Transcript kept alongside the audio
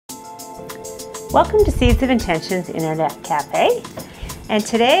Welcome to Seeds of Intentions Internet Cafe. And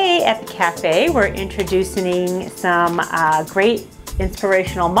today at the cafe we're introducing some great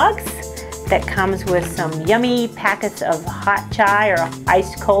inspirational mugs that comes with some yummy packets of hot chai or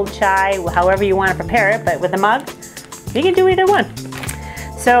iced cold chai, however you want to prepare it, but with a mug, you can do either one.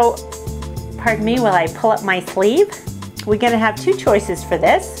 So, pardon me while I pull up my sleeve. We're going to have two choices for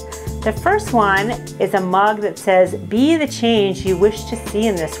this. The first one is a mug that says, "Be the change you wish to see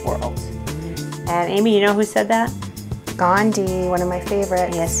in this world." And Amy, you know who said that? Gandhi, one of my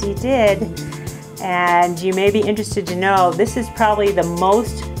favorites. Yes, he did. And you may be interested to know this is probably the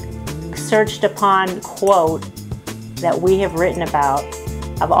most searched upon quote that we have written about.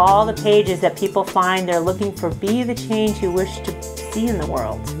 Of all the pages that people find, they're looking for "Be the change you wish to see in the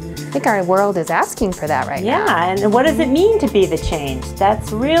world." I think our world is asking for that right now. Yeah, and what does it mean to be the change?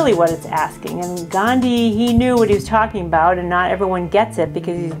 That's really what it's asking. And Gandhi, he knew what he was talking about, and not everyone gets it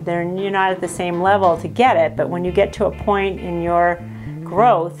because you're not at the same level to get it. But when you get to a point in your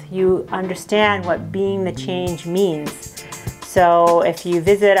growth, you understand what being the change means. So if you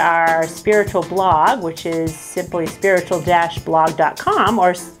visit our spiritual blog, which is simply spiritual-blog.com,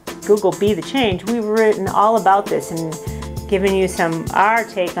 or Google "Be the Change," we've written all about this and given you our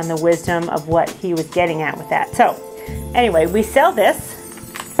take on the wisdom of what he was getting at with that. So anyway, we sell this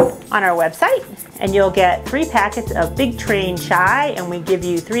on our website, and you'll get 3 packets of Big Train chai, and we give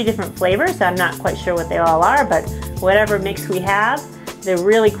you 3 different flavors. I'm not quite sure what they all are, but whatever mix we have, they're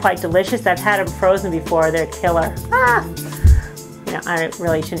really quite delicious. I've had them frozen before. They're killer. You know, I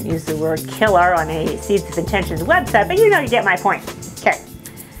really shouldn't use the word killer on a Seeds of Intentions website, but you get my point. Okay,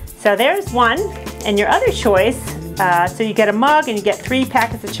 so there's one, and your other choice, so you get a mug and you get 3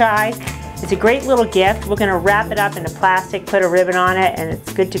 packets of chai. It's a great little gift. We're going to wrap it up into plastic, put a ribbon on it, and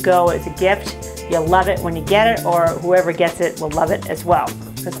it's good to go as a gift. You'll love it when you get it, or whoever gets it will love it as well,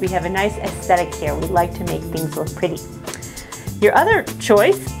 because we have a nice aesthetic here. We like to make things look pretty. Your other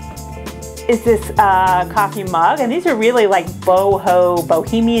choice is this coffee mug, and these are really like boho,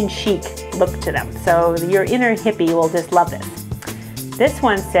 bohemian chic look to them. So your inner hippie will just love this. This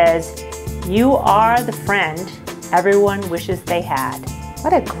one says, "You are the friend everyone wishes they had."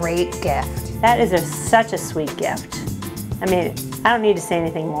 What a great gift. That is such a sweet gift. I mean, I don't need to say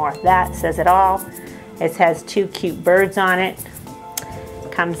anything more. That says it all. It has 2 cute birds on it.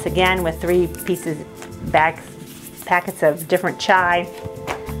 Comes again with 3 packets of different chai.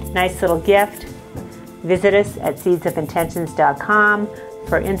 Nice little gift. Visit us at seedsofintentions.com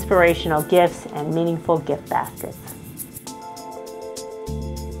for inspirational gifts and meaningful gift baskets.